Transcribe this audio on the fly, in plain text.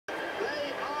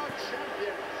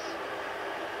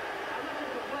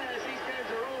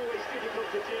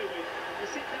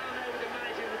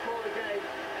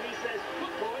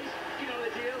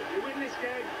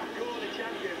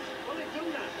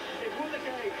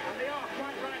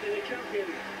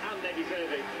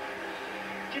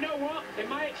In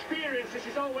my experience, this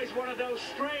is always one of those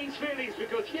strange feelings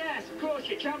because, yes, of course,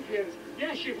 you're champions.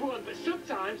 Yes, you've won, but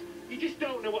sometimes you just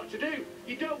don't know what to do.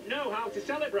 You don't know how to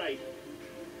celebrate.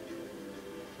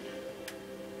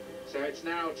 So it's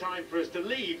now time for us to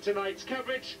leave tonight's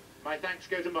coverage. My thanks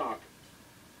go to Mark.